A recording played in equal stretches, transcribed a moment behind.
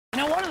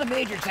one of the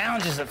major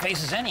challenges that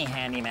faces any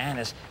handyman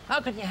is how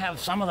can you have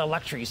some of the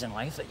luxuries in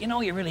life that you know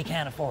you really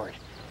can't afford?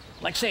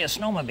 Like, say, a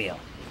snowmobile.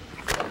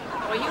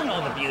 Well, you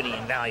know the beauty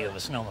and value of a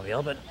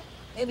snowmobile, but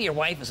maybe your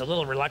wife is a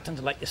little reluctant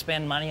to let you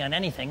spend money on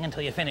anything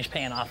until you finish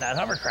paying off that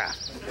hovercraft.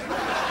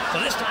 So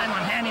this time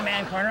on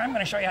Handyman Corner, I'm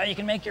going to show you how you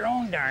can make your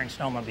own darn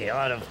snowmobile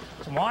out of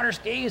some water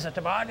skis, a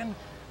toboggan,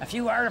 a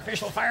few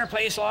artificial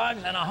fireplace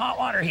logs, and a hot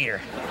water heater.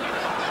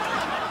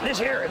 This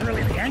here is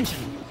really the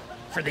engine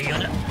for the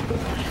unit.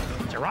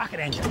 It's a rocket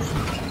engine.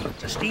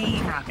 It's a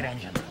steam rocket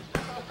engine.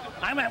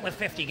 I went with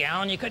 50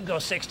 gallon. You could go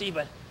 60,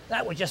 but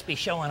that would just be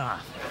showing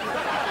off.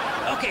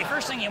 Okay,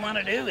 first thing you want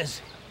to do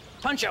is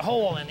punch a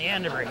hole in the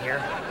end of it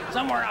here,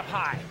 somewhere up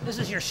high. This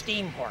is your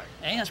steam port.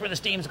 And that's where the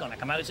steam's going to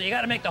come out. So you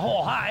got to make the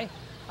hole high,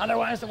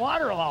 otherwise the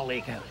water will all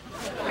leak out.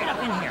 Right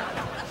up in here.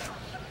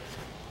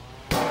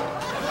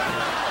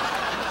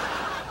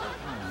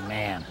 Oh,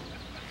 man.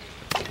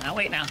 Now,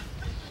 wait now.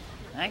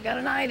 I got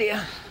an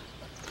idea.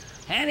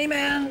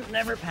 Handyman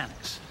never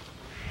panics.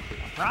 The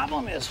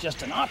problem is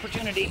just an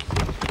opportunity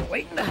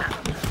waiting to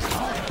happen.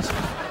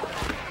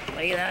 So,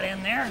 lay that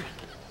in there.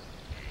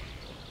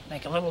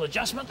 Make a little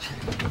adjustment.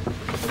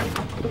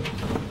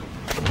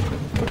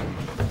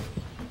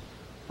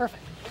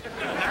 Perfect.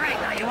 All right,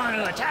 now you want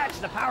to attach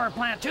the power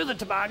plant to the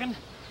toboggan,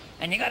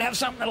 and you got to have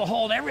something that'll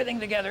hold everything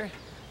together,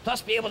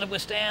 plus be able to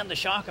withstand the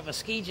shock of a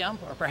ski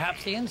jump or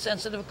perhaps the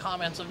insensitive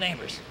comments of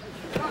neighbors.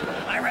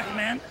 I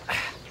recommend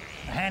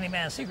the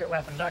Handyman's secret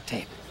weapon, duct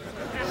tape.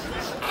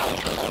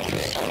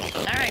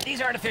 All right,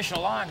 these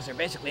artificial logs are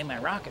basically my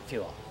rocket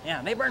fuel.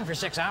 Yeah, they burn for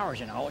 6 hours,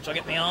 you know, which will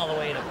get me all the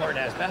way to Port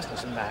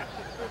Asbestos and back.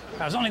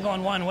 If I was only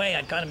going one way,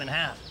 I'd cut them in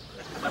half.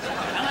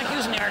 I like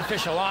using the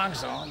artificial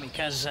logs, though,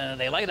 because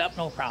they light up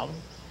no problem,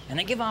 and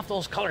they give off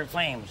those colored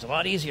flames, a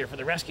lot easier for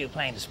the rescue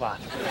plane to spot.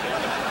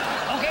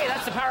 Okay,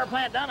 that's the power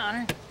plant done on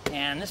her,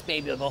 and this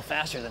baby will go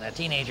faster than a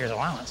teenager's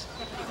allowance.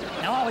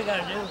 Now all we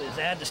gotta do is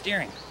add the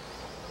steering,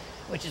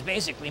 which is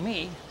basically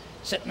me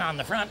sitting on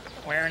the front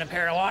wearing a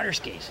pair of water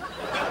skis.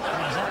 I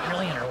mean, is that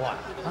brilliant or what?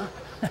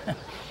 Huh?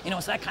 You know,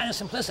 it's that kind of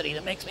simplicity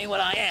that makes me what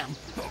I am.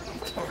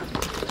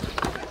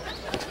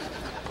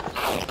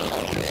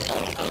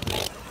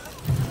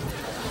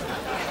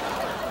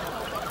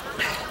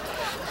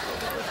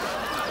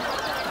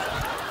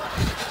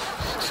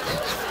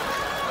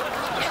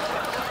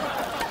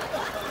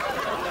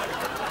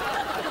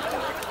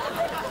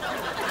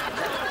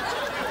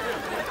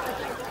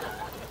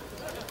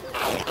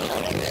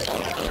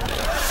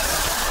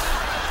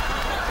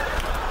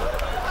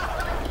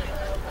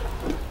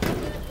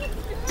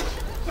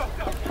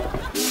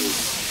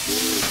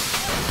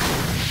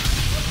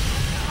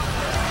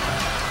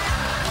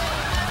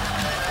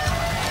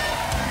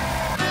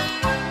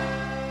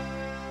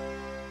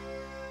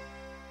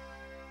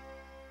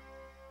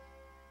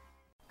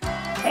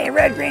 Hey,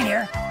 Red Green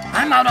here.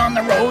 I'm out on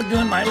the road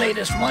doing my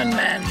latest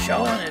one-man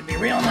show, and it'd be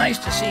real nice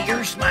to see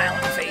your smiling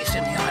face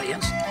in the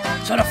audience.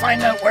 So to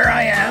find out where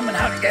I am and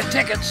how to get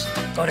tickets,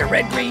 go to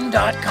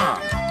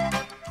redgreen.com.